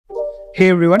Hey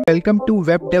everyone, welcome to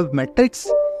Web Dev Metrics.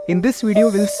 In this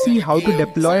video, we'll see how to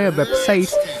deploy a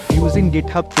website using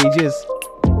GitHub Pages.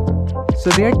 So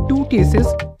there are two cases.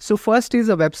 So first is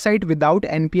a website without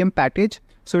NPM package.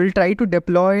 So we'll try to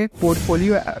deploy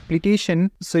portfolio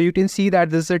application. So you can see that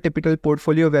this is a typical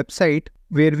portfolio website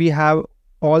where we have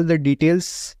all the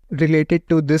details related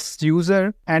to this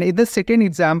user. And in the second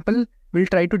example, we'll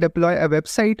try to deploy a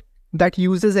website that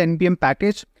uses NPM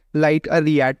package like a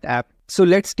React app. So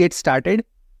let's get started.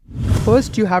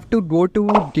 First, you have to go to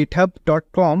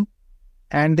github.com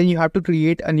and then you have to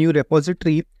create a new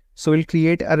repository. So we'll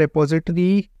create a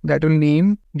repository that will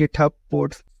name GitHub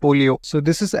Portfolio. So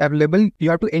this is available. You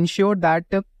have to ensure that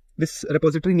this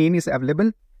repository name is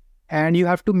available and you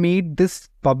have to make this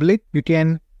public. You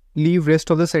can leave rest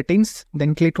of the settings,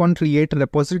 then click on create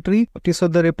repository. Okay, so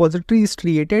the repository is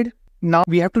created. Now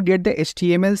we have to get the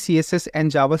HTML, CSS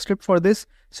and JavaScript for this.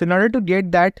 So in order to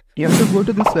get that, you have to go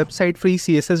to this website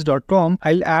freecss.com.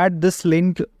 I'll add this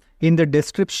link in the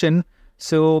description.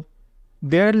 So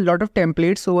there are a lot of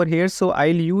templates over here. So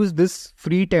I'll use this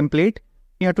free template.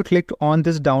 You have to click on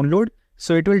this download.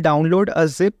 So it will download a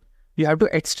zip. You have to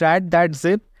extract that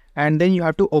zip and then you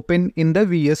have to open in the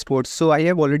VS Code. So I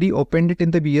have already opened it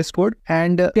in the VS Code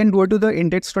and you can go to the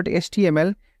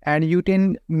index.html. And you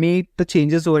can make the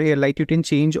changes over here, like you can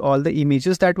change all the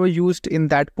images that were used in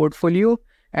that portfolio.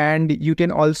 And you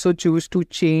can also choose to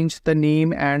change the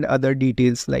name and other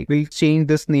details. Like we'll change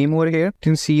this name over here. You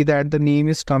can see that the name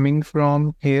is coming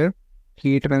from here.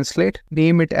 Create translate,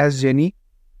 name it as Jenny.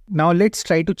 Now let's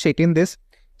try to check in this.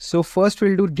 So first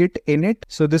we'll do git init.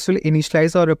 So this will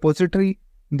initialize our repository.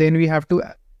 Then we have to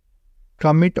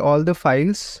commit all the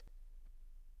files.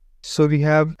 So we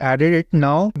have added it.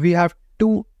 Now we have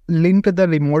to link the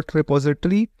remote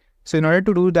repository. So in order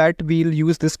to do that, we'll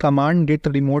use this command git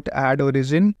remote add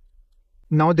origin.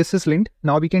 Now this is linked.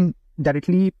 Now we can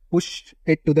directly push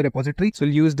it to the repository. So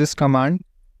we'll use this command.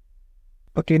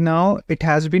 Okay, now it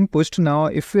has been pushed. Now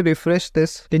if we refresh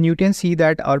this, then you can see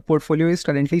that our portfolio is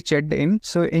currently checked in.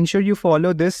 So ensure you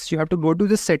follow this. You have to go to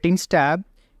the settings tab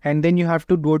and then you have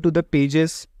to go to the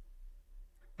pages.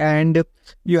 And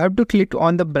you have to click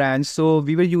on the branch. So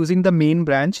we were using the main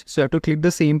branch. So you have to click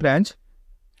the same branch.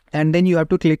 And then you have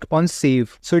to click on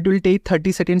save. So it will take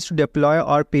 30 seconds to deploy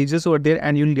our pages over there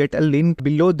and you'll get a link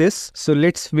below this. So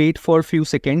let's wait for a few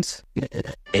seconds.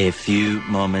 A few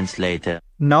moments later.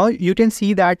 Now you can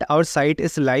see that our site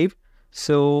is live.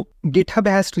 So GitHub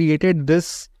has created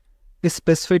this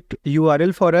specific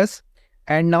URL for us.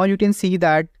 And now you can see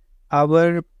that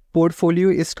our portfolio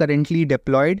is currently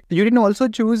deployed. You can also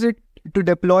choose it to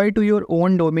deploy to your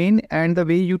own domain, and the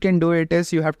way you can do it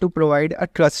is you have to provide a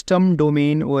custom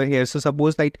domain over here. So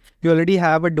suppose like you already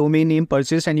have a domain name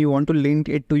purchased and you want to link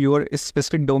it to your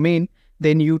specific domain,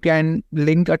 then you can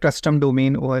link a custom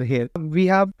domain over here. We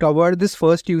have covered this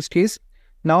first use case.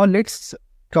 Now let's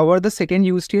cover the second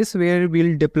use case where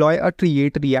we'll deploy a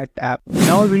create React app.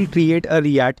 Now we'll create a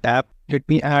React app. Let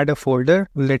me add a folder.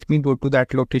 Let me go to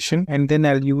that location and then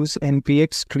I'll use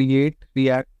npx create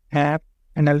React app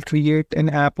and I'll create an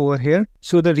app over here.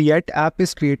 So the React app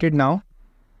is created now.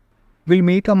 We'll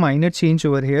make a minor change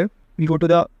over here. We'll go to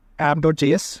the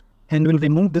app.js and we'll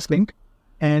remove this link.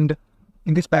 And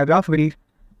in this paragraph, we'll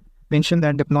mention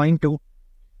that deploying to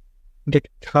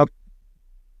GitHub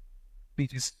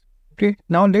Pages. Okay,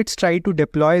 now let's try to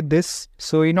deploy this.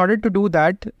 So in order to do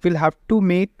that, we'll have to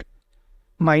make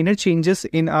minor changes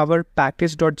in our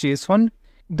package.json.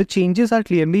 The changes are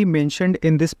clearly mentioned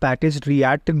in this package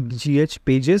React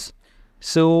Pages.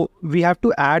 So we have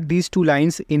to add these two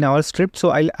lines in our script. So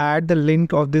I'll add the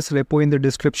link of this repo in the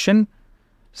description.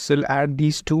 So I'll add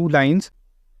these two lines.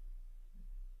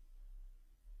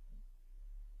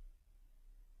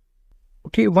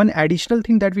 Okay, one additional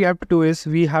thing that we have to do is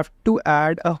we have to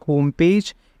add a home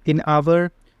page in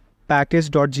our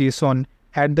package.json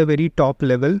at the very top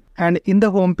level. And in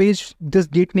the home page, this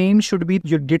git name should be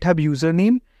your GitHub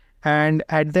username. And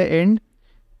at the end,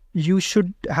 you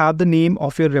should have the name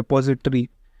of your repository.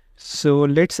 So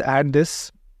let's add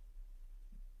this.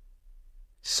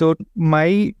 So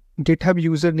my GitHub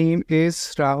username is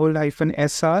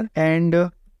Rahul-SR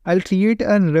and I'll create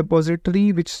a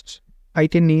repository which I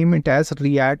can name it as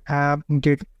React App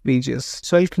Git Pages.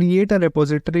 So I'll create a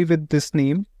repository with this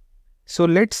name. So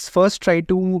let's first try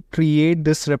to create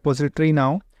this repository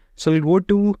now. So we'll go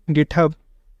to GitHub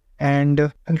and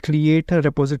I'll create a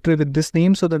repository with this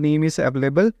name. So the name is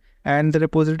available and the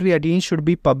repository again should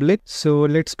be public. So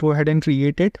let's go ahead and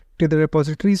create it. Okay, the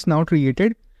repository is now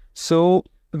created. So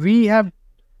we have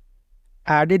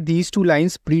added these two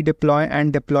lines, pre-deploy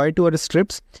and deploy to our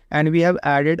scripts, and we have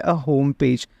added a home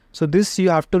page. So this you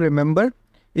have to remember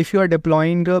if you are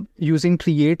deploying using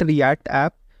Create React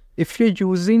app. If you're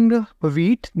using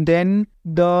Vite, then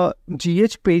the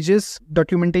GH Pages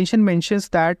documentation mentions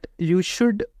that you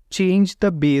should change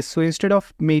the base. So instead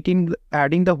of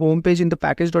adding the home page in the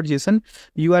package.json,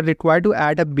 you are required to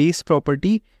add a base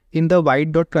property in the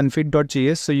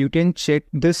vite.config.js. So you can check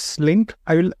this link.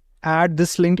 I will add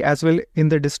this link as well in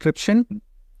the description.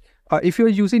 If you're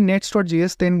using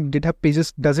nets.js, then GitHub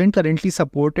Pages doesn't currently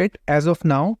support it as of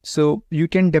now. So you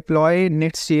can deploy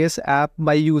Nets.js app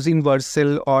by using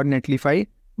Vercel or Netlify.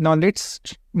 Now let's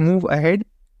move ahead.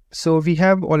 So we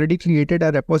have already created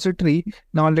a repository.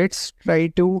 Now let's try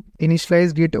to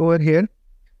initialize Git over here.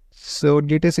 So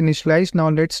Git is initialized. Now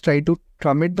let's try to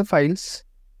commit the files.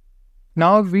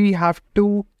 Now we have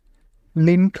to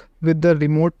link with the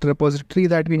remote repository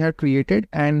that we have created,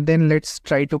 and then let's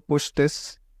try to push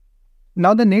this.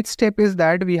 Now the next step is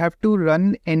that we have to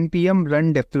run npm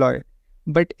run deploy.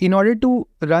 But in order to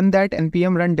run that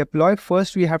npm run deploy,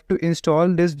 first we have to install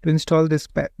this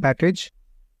package.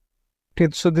 Okay,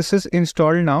 so this is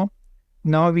installed now.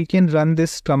 Now we can run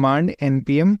this command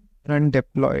npm run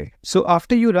deploy. So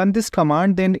after you run this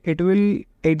command, then it will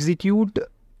execute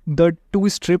the two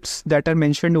scripts that are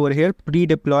mentioned over here,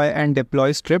 pre-deploy and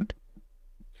deploy script.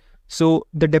 So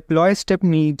the deploy step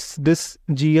needs this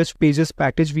GH Pages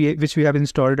package which we have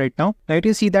installed right now. Now you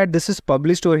can see that this is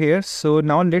published over here. So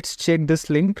now let's check this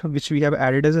link which we have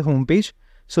added as a home page.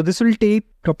 So this will take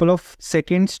a couple of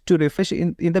seconds to refresh.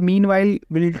 In the meanwhile,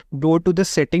 we'll go to the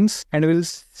settings and we'll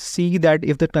see that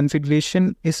if the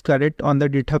configuration is correct on the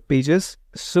GitHub Pages.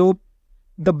 So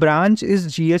the branch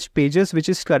is GH Pages, which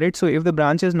is correct. So if the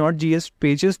branch is not GH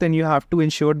Pages, then you have to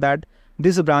ensure that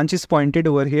this branch is pointed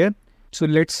over here. So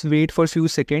let's wait for a few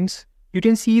seconds. You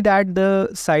can see that the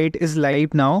site is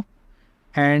live now.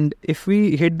 And if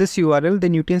we hit this URL,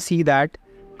 then you can see that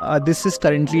this is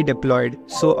currently deployed.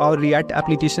 So our React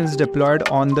application is deployed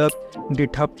on the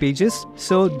GitHub Pages.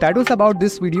 So that was about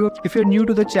this video. If you're new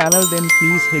to the channel, then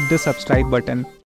please hit the subscribe button.